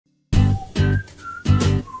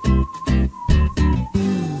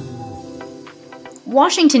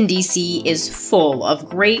Washington, D.C. is full of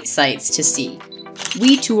great sights to see.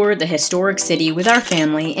 We toured the historic city with our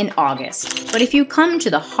family in August, but if you come to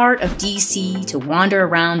the heart of D.C. to wander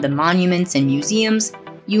around the monuments and museums,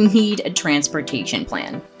 you need a transportation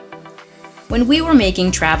plan. When we were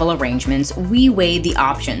making travel arrangements, we weighed the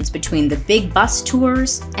options between the big bus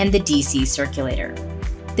tours and the DC Circulator.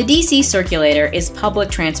 The DC Circulator is public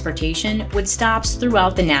transportation with stops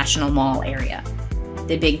throughout the National Mall area.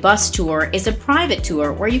 The big bus tour is a private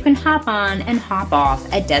tour where you can hop on and hop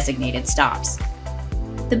off at designated stops.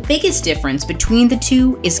 The biggest difference between the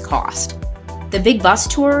two is cost. The big bus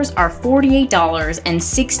tours are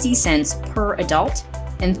 $48.60 per adult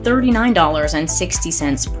and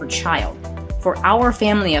 $39.60 per child. For our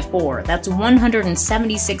family of 4, that's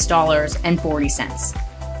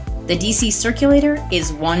 $176.40. The DC Circulator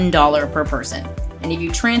is $1 per person, and if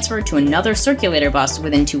you transfer to another circulator bus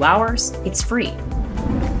within 2 hours, it's free.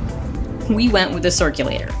 We went with the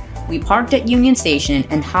Circulator. We parked at Union Station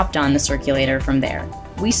and hopped on the Circulator from there.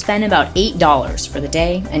 We spent about $8 for the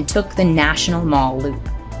day and took the National Mall loop.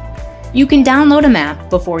 You can download a map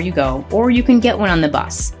before you go, or you can get one on the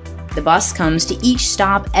bus. The bus comes to each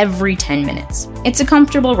stop every 10 minutes. It's a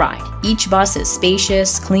comfortable ride. Each bus is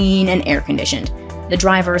spacious, clean, and air-conditioned. The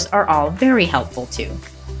drivers are all very helpful too.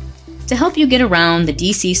 To help you get around the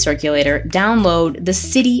DC Circulator, download the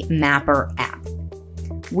City Mapper app.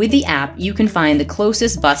 With the app, you can find the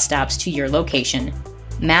closest bus stops to your location,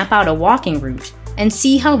 map out a walking route, and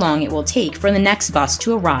see how long it will take for the next bus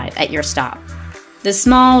to arrive at your stop. The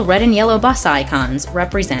small red and yellow bus icons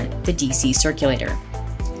represent the DC Circulator.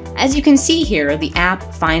 As you can see here, the app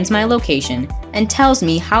finds my location and tells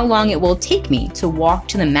me how long it will take me to walk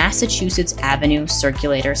to the Massachusetts Avenue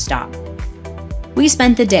Circulator stop. We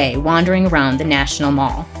spent the day wandering around the National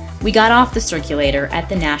Mall. We got off the Circulator at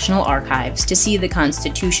the National Archives to see the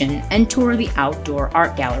Constitution and tour the outdoor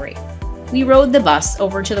art gallery. We rode the bus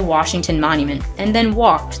over to the Washington Monument and then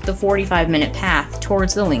walked the 45-minute path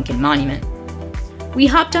towards the Lincoln Monument. We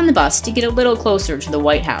hopped on the bus to get a little closer to the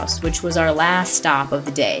White House, which was our last stop of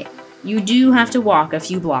the day. You do have to walk a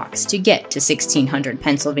few blocks to get to 1600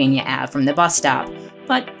 Pennsylvania Ave from the bus stop,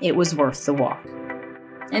 but it was worth the walk.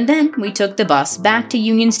 And then we took the bus back to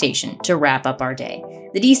Union Station to wrap up our day.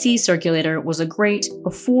 The DC Circulator was a great,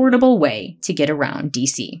 affordable way to get around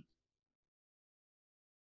DC.